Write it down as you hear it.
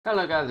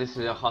Hello guys, this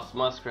is your host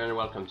Masker and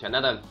welcome to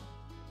another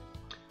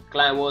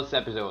Clan Wars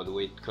episode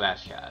with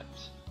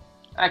Clashheads.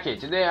 Okay,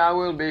 today I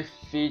will be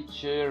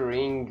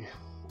featuring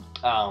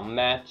a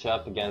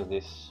matchup against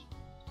this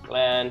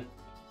clan,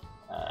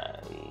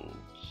 and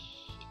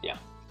yeah,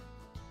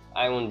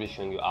 I won't be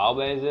showing you our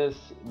bases,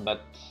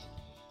 but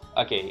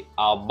okay,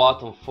 our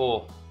bottom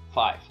 4-5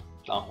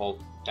 Town Hall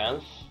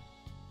 10s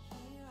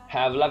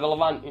have level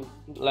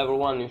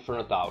 1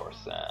 Inferno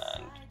Towers,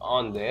 and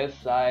on their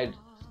side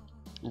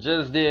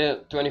just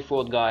the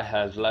 24th guy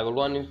has level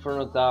 1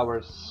 Inferno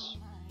Towers,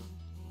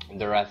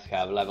 the rest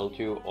have level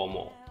 2 or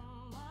more.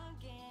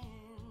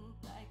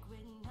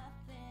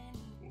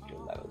 Okay,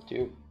 level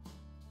 2,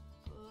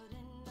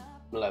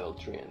 level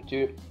 3 and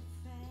 2,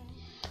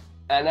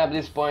 and at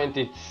this point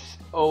it's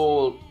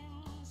all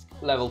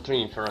level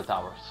 3 Inferno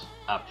Towers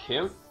up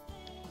here.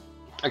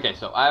 Okay,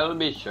 so I will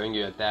be showing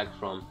you attack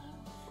from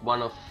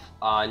one of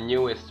our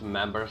newest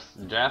members,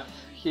 Jeff.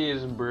 He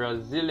is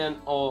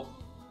Brazilian or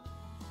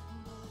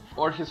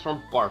he's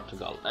from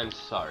Portugal. I'm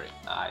sorry,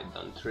 I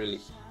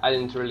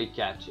didn't really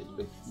catch it,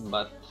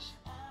 but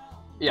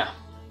yeah.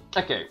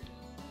 Okay,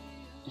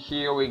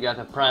 here we got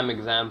a prime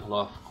example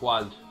of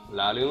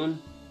GoLaloon.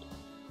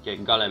 Okay,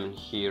 golem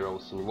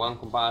heroes in one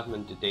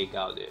compartment to take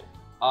out the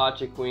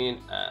Archer Queen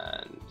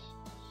and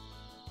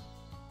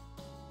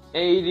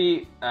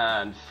AD,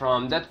 and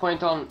from that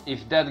point on,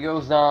 if that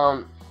goes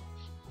down,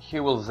 he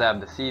will zap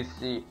the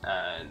CC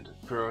and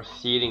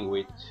proceeding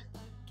with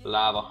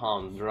Lava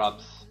Hound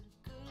drops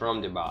from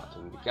the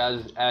bottom,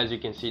 because as you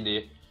can see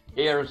the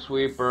air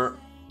sweeper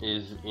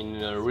is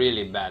in a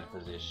really bad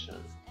position.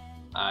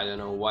 I don't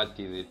know what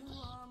is it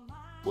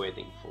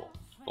waiting for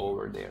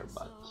over there,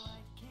 but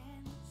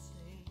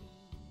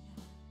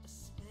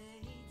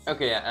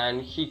okay,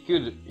 and he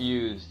could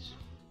use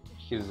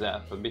his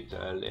zap a bit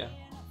earlier,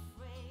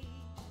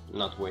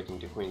 not waiting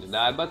the queen to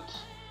die, but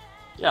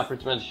yeah,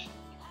 pretty much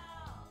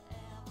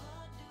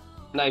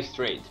nice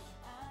trade.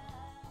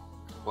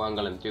 One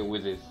golem 2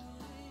 with his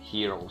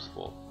heroes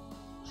for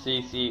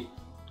CC,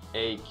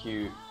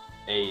 AQ,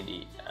 AD,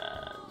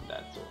 and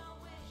that's all.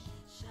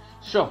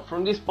 So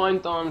from this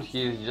point on,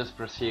 he's just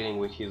proceeding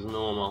with his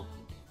normal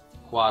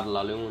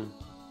GoLaloon,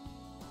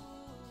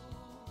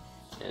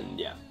 and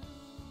yeah.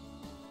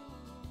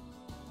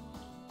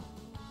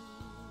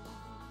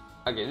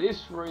 Okay,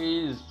 this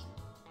freeze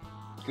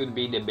could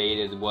be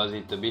debated, was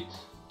it a bit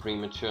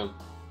premature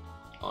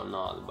or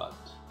not, but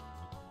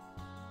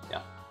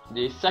yeah,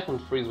 the second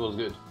freeze was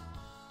good.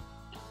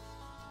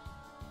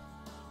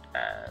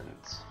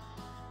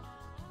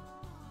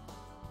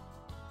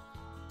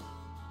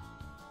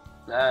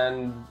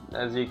 And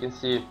as you can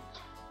see,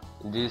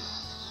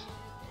 this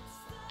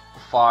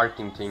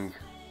farting thing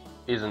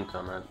isn't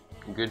on a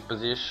good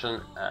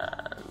position,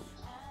 and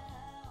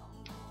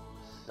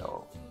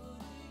so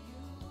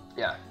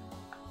yeah,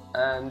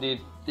 and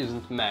it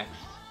isn't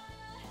maxed,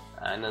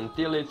 and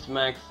until it's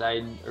maxed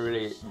I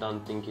really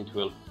don't think it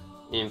will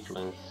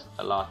influence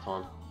a lot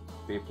on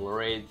people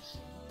raids.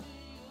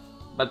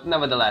 But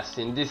nevertheless,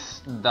 in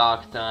these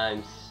dark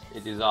times,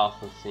 it is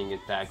often seeing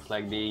attacks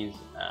like these,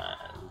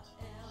 and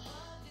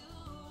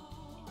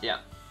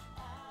yeah.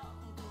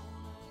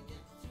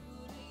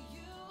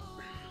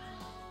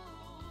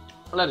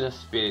 Let's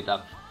just speed it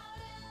up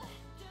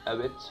a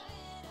bit,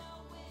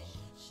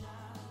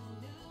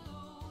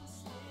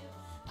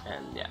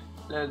 and yeah,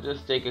 let's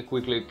just take a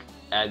quick look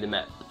at the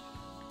map.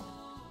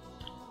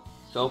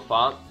 So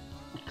far,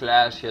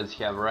 Clashheads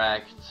have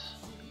racked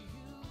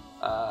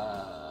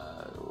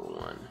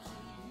 1,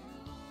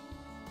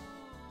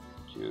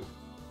 2,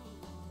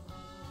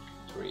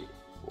 3,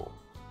 4,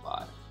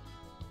 5,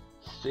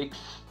 6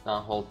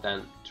 Town Hall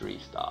 10 3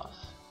 stars,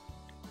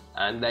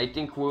 and I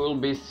think we will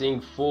be seeing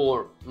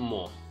 4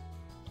 more.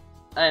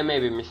 I may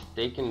be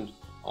mistaken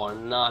or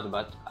not,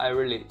 but I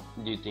really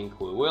do think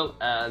we will,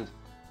 and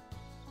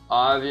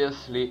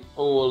obviously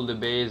all the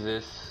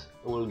bases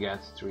will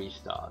get 3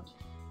 stars.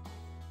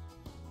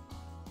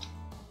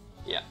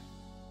 Yeah,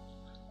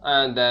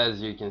 and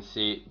as you can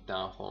see,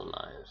 Town Hall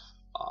 9s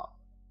are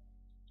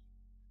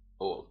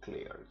all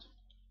cleared.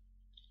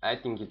 I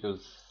think it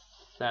was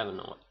 7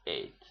 or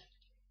 8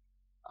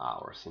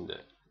 hours in the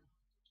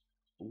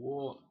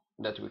war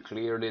that we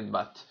cleared it,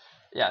 but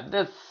yeah,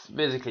 that's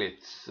basically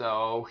it.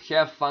 So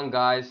have fun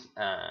guys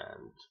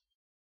and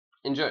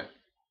enjoy.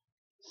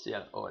 See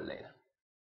you all later.